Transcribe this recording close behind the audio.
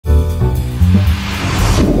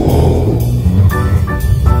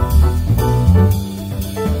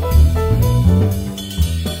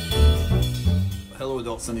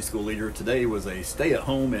Sunday school leader. Today was a stay at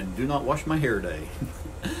home and do not wash my hair day.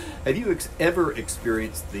 Have you ever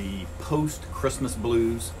experienced the post-Christmas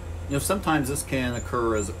blues? You know, sometimes this can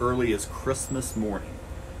occur as early as Christmas morning.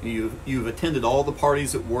 You've attended all the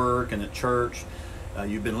parties at work and at church.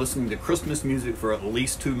 You've been listening to Christmas music for at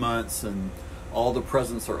least 2 months, and all the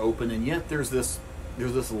presents are open, and yet there's this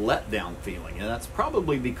letdown feeling, and that's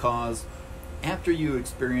probably because after you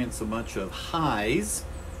experience a bunch of highs,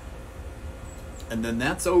 and then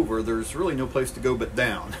that's over, there's really no place to go but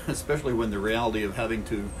down, especially when the reality of having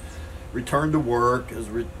to return to work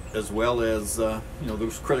as well as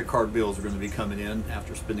those credit card bills are going to be coming in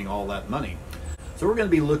after spending all that money. So we're going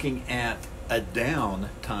to be looking at a down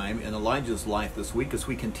time in Elijah's life this week as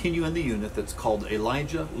we continue in the unit that's called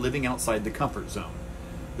Elijah Living Outside the Comfort Zone.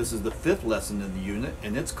 This is the 5th lesson in the unit,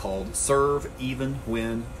 and it's called Serve Even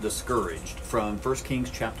When Discouraged, from 1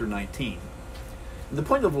 Kings chapter 19. And the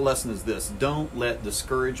point of the lesson is this: don't let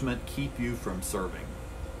discouragement keep you from serving.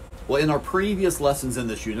 Well, in our previous lessons in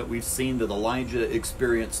this unit, we've seen that Elijah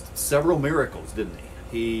experienced several miracles, didn't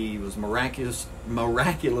he? He was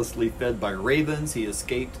miraculously fed by ravens. He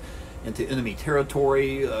escaped into enemy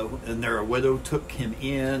territory, and there a widow took him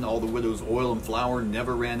in. All the widow's oil and flour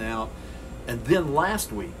never ran out. And then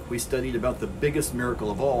last week, we studied about the biggest miracle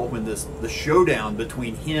of all, when the showdown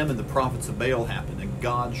between him and the prophets of Baal happened, and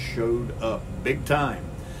God showed up big time.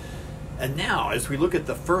 And now, as we look at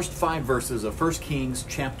the first 5 verses of 1 Kings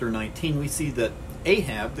chapter 19, we see that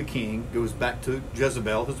Ahab, the king, goes back to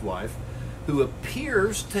Jezebel, his wife, who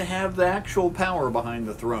appears to have the actual power behind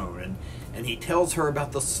the throne, and he tells her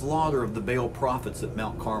about the slaughter of the Baal prophets at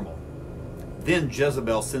Mount Carmel. Then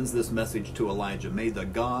Jezebel sends this message to Elijah: "May the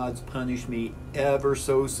gods punish me ever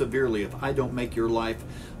so severely if I don't make your life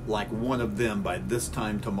like one of them by this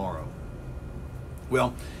time tomorrow."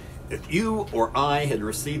 Well, if you or I had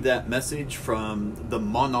received that message from the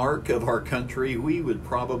monarch of our country, we would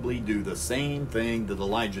probably do the same thing that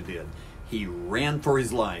Elijah did. He ran for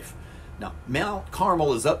his life. Now, Mount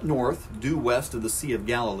Carmel is up north, due west of the Sea of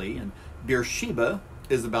Galilee, and Beersheba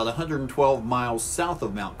is about 112 miles south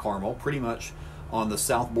of Mount Carmel, pretty much on the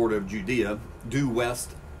south border of Judea, due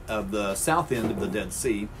west of the south end of the Dead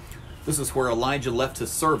Sea. This is where Elijah left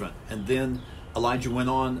his servant, and then Elijah went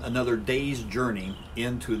on another day's journey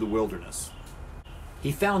into the wilderness.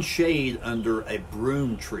 He found shade under a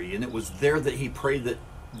broom tree, and it was there that he prayed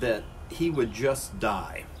that he would just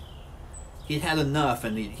die. He'd had enough,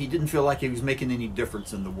 and he didn't feel like he was making any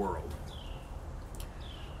difference in the world.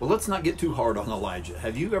 Well, let's not get too hard on Elijah.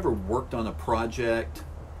 Have you ever worked on a project,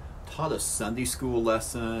 taught a Sunday school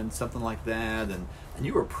lesson, something like that, and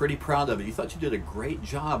you were pretty proud of it? You thought you did a great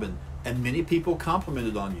job, and many people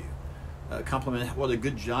complimented on you, complimented what a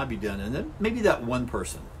good job you did, and then maybe that one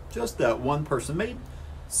person, just that one person, made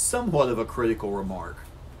somewhat of a critical remark.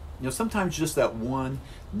 You know, sometimes just that one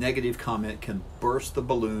negative comment can burst the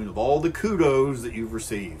balloon of all the kudos that you've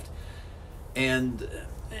received. And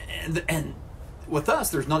with us,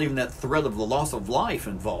 there's not even that threat of the loss of life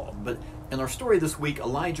involved. But in our story this week,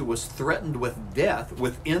 Elijah was threatened with death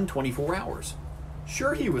within 24 hours.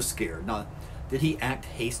 Sure, he was scared. Now, did he act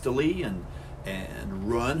hastily and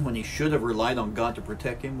run when he should have relied on God to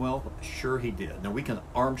protect him? Well, sure he did. Now, we can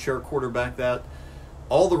armchair quarterback that,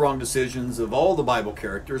 all the wrong decisions of all the Bible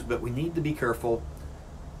characters, but we need to be careful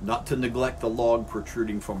not to neglect the log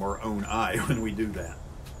protruding from our own eye when we do that.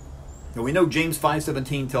 Now, we know James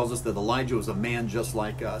 5:17 tells us that Elijah was a man just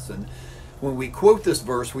like us, and when we quote this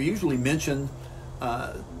verse, we usually mention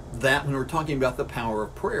that when we're talking about the power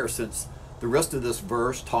of prayer, since the rest of this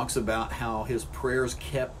verse talks about how his prayers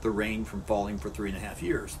kept the rain from falling for 3.5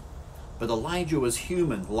 years. But Elijah was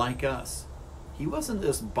human like us. He wasn't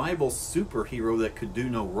this Bible superhero that could do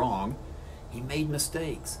no wrong. He made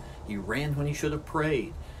mistakes. He ran when he should have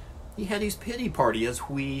prayed. He had his pity party, as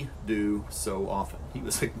we do so often. He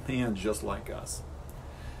was a man just like us.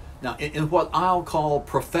 Now, in what I'll call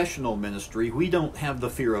professional ministry, we don't have the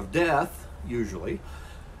fear of death, usually,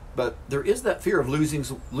 but there is that fear of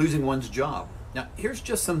losing one's job. Now, here's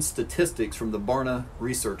just some statistics from the Barna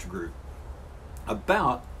Research Group.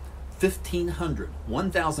 About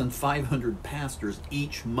 1,500 pastors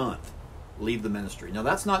each month leave the ministry. Now,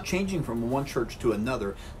 that's not changing from one church to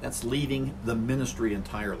another. That's leaving the ministry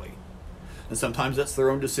entirely. And sometimes that's their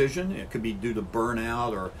own decision. It could be due to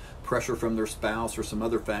burnout or pressure from their spouse or some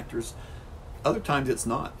other factors. Other times it's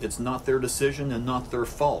not. It's not their decision and not their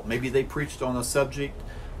fault. Maybe they preached on a subject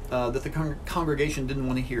that the congregation didn't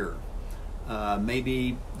want to hear.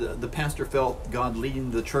 Maybe the pastor felt God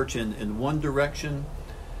leading the church in one direction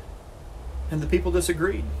and the people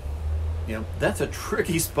disagreed. You know, that's a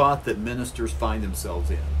tricky spot that ministers find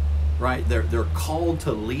themselves in. right? They're called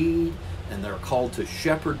to lead, and they're called to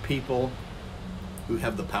shepherd people who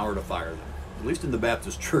have the power to fire them. At least in the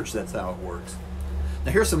Baptist church, that's how it works.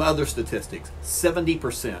 Now here's some other statistics.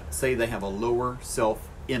 70% say they have a lower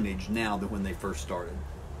self-image now than when they first started.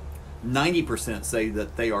 90% say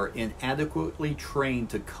that they are inadequately trained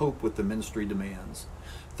to cope with the ministry demands.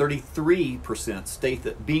 33% state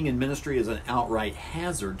that being in ministry is an outright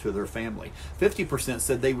hazard to their family. 50%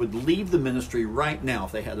 said they would leave the ministry right now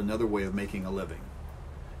if they had another way of making a living.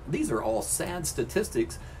 These are all sad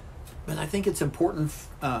statistics, but I think it's important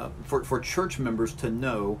for church members to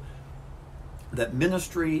know that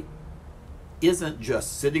ministry isn't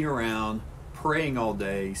just sitting around praying all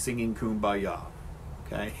day, singing Kumbaya.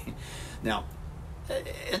 Okay? Now,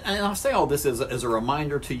 and I'll say all this as a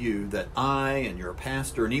reminder to you that I and your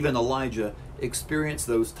pastor and even Elijah experienced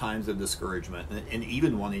those times of discouragement and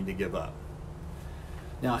even wanting to give up.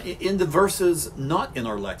 Now, in the verses not in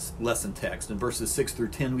our lesson text, in verses 6 through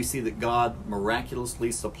 10, we see that God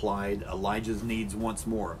miraculously supplied Elijah's needs once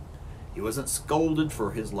more. He wasn't scolded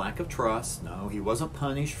for his lack of trust. No, he wasn't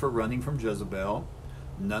punished for running from Jezebel.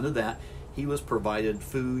 None of that. He was provided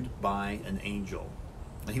food by an angel.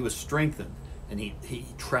 And he was strengthened, and he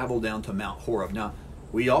traveled down to Mount Horeb. Now,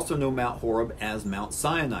 we also know Mount Horeb as Mount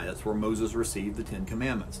Sinai. That's where Moses received the Ten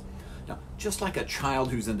Commandments. Now, just like a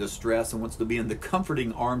child who's in distress and wants to be in the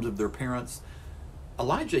comforting arms of their parents,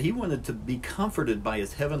 Elijah, he wanted to be comforted by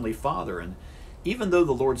his heavenly Father. And even though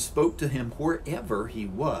the Lord spoke to him wherever he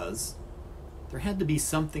was, there had to be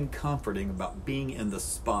something comforting about being in the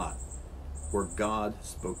spot where God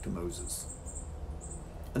spoke to Moses.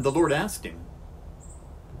 And the Lord asked him,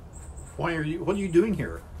 what are you doing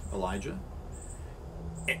here, Elijah?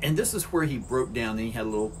 And this is where he broke down and he had a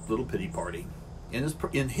little pity party.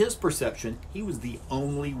 In his perception, he was the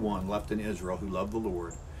only one left in Israel who loved the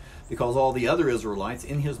Lord, because all the other Israelites,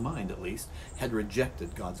 in his mind at least, had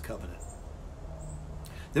rejected God's covenant.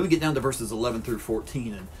 Then we get down to verses 11 through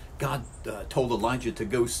 14, and God told Elijah to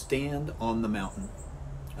go stand on the mountain,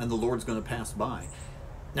 and the Lord's going to pass by.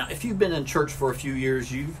 Now, if you've been in church for a few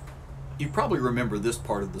years, you probably remember this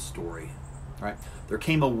part of the story, right? There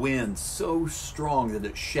came a wind so strong that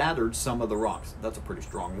it shattered some of the rocks. That's a pretty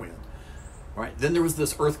strong wind, right? Then there was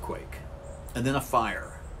this earthquake, and then a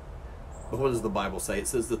fire. But what does the Bible say? It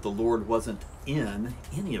says that the Lord wasn't in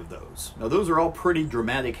any of those. Now, those are all pretty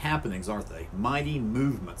dramatic happenings, aren't they? Mighty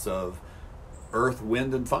movements of earth,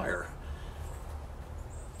 wind, and fire.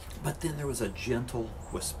 But then there was a gentle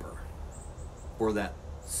whisper, or that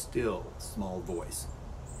still small voice.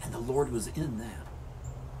 And the Lord was in that.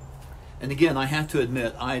 And again, I have to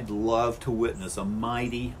admit, I'd love to witness a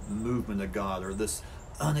mighty movement of God, or this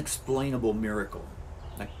unexplainable miracle.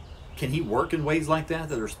 Like, can he work in ways like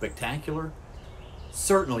that are spectacular?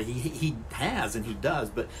 Certainly, he has and he does,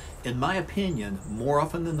 but in my opinion, more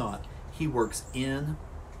often than not, he works in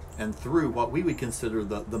and through what we would consider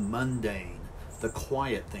the mundane, the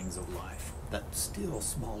quiet things of life, that still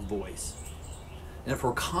small voice. And if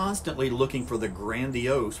we're constantly looking for the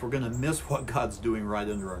grandiose, we're going to miss what God's doing right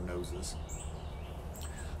under our noses.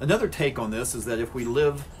 Another take on this is that if we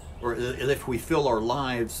live, or if we fill our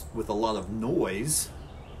lives with a lot of noise,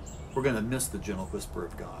 we're going to miss the gentle whisper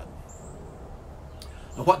of God.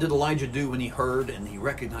 Now, what did Elijah do when he heard and he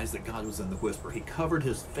recognized that God was in the whisper? He covered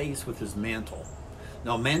his face with his mantle.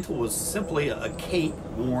 Now, a mantle was simply a cape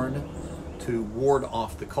worn to ward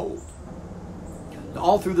off the cold. Now,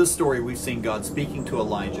 all through this story, we've seen God speaking to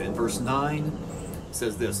Elijah. In verse 9, it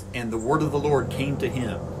says this, and the word of the Lord came to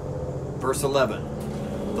him. Verse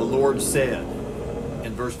 11, the Lord said.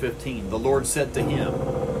 In verse 15, the Lord said to him.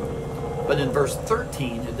 But in verse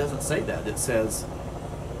 13, it doesn't say that. It says,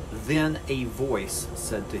 then a voice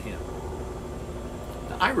said to him.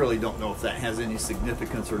 Now, I really don't know if that has any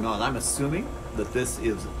significance or not. I'm assuming that this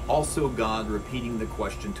is also God repeating the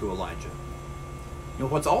question to Elijah. You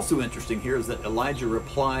know, what's also interesting here is that Elijah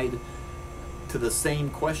replied to the same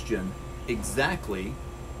question exactly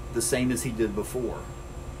the same as he did before.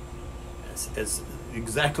 As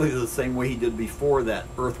exactly the same way he did before that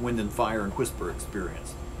earth, wind, and fire and whisper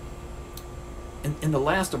experience. In the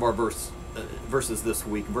last of our verses this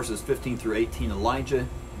week, verses 15 through 18, Elijah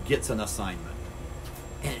gets an assignment.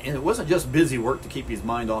 And it wasn't just busy work to keep his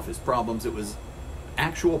mind off his problems. It was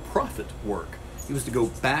actual prophet work. He was to go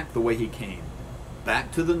back the way he came.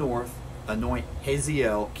 Back to the north, anoint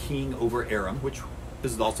Hazael king over Aram, which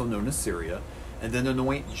is also known as Syria, and then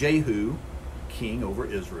anoint Jehu king over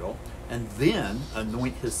Israel, and then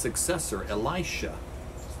anoint his successor, Elisha.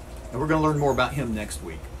 And we're going to learn more about him next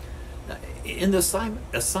week. In this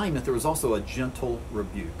assignment, there was also a gentle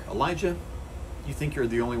rebuke. Elijah, you think you're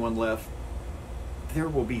the only one left? there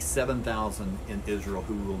will be 7,000 in Israel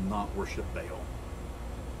who will not worship Baal.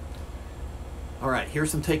 All right, here's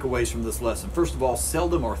some takeaways from this lesson. First of all,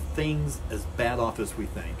 seldom are things as bad off as we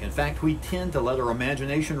think. In fact, we tend to let our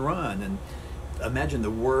imagination run and imagine the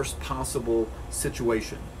worst possible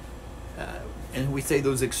situation. And we say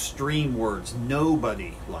those extreme words,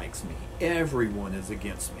 nobody likes me, everyone is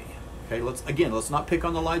against me. Okay, let's not pick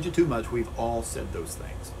on Elijah too much. We've all said those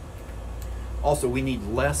things. Also, we need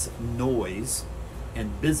less noise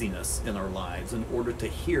and busyness in our lives in order to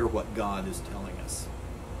hear what God is telling us.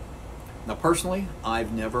 Now, personally,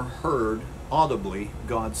 I've never heard audibly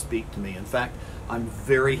God speak to me. In fact, I'm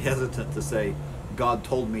very hesitant to say, God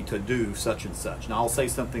told me to do such and such. Now, I'll say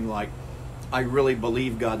something like, I really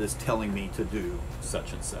believe God is telling me to do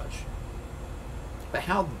such and such. But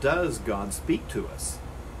how does God speak to us,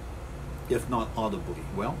 if not audibly?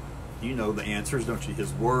 Well, you know the answers, don't you?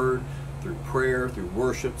 His word, through prayer, through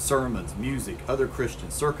worship, sermons, music, other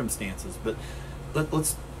Christian circumstances. But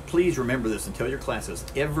let's please remember this and tell your classes,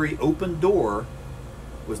 every open door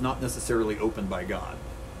was not necessarily opened by God.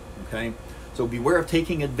 Okay? So beware of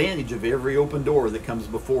taking advantage of every open door that comes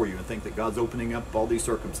before you and think that God's opening up all these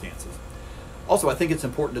circumstances. Also, I think it's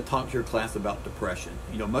important to talk to your class about depression.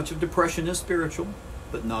 You know, much of depression is spiritual,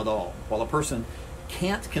 but not all. While a person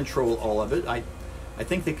can't control all of it, I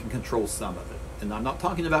think they can control some of it. And I'm not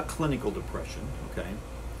talking about clinical depression, okay?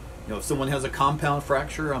 You know, if someone has a compound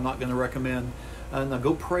fracture, I'm not going to recommend, now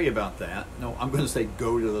go pray about that. No, I'm going to say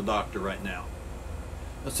go to the doctor right now.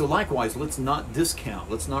 So likewise, let's not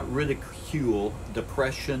discount, let's not ridicule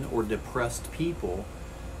depression or depressed people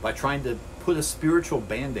by trying to put a spiritual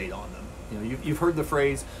band-aid on them. You know, you've heard the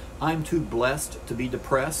phrase, I'm too blessed to be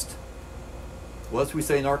depressed. Well, as we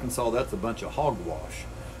say in Arkansas, that's a bunch of hogwash.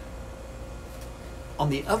 On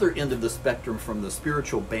the other end of the spectrum from the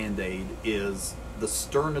spiritual band-aid is the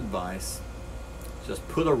stern advice, just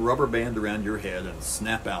put a rubber band around your head and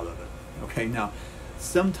snap out of it. Okay, now,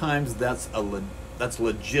 sometimes that's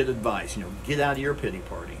legit advice. You know, get out of your pity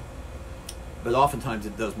party. But oftentimes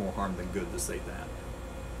it does more harm than good to say that.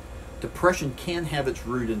 Depression can have its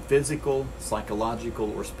root in physical,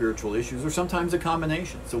 psychological, or spiritual issues, or sometimes a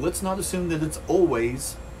combination. So let's not assume that it's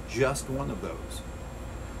always just one of those.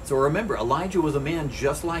 So remember, Elijah was a man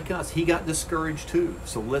just like us. He got discouraged too.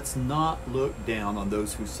 So let's not look down on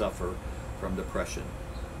those who suffer from depression.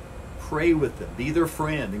 Pray with them. Be their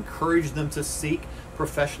friend. Encourage them to seek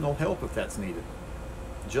professional help if that's needed,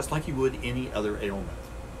 just like you would any other ailment.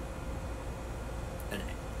 And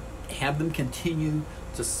have them continue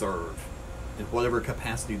to serve in whatever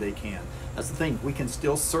capacity they can. That's the thing. We can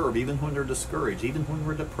still serve even when we're discouraged, even when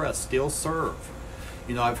we're depressed, still serve.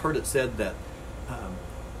 You know, I've heard it said that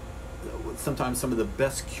sometimes some of the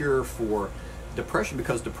best cure for depression,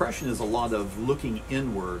 because depression is a lot of looking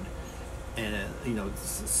inward and, you know,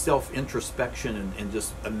 self-introspection and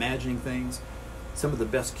just imagining things. Some of the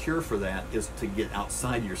best cure for that is to get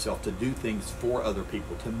outside yourself, to do things for other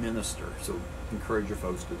people, to minister. So encourage your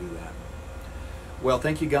folks to do that. Well,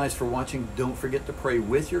 thank you guys for watching. Don't forget to pray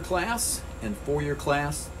with your class and for your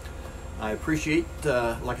class. I appreciate,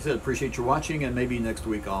 like I said, appreciate your watching, and maybe next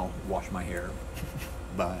week I'll wash my hair.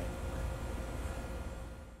 Bye.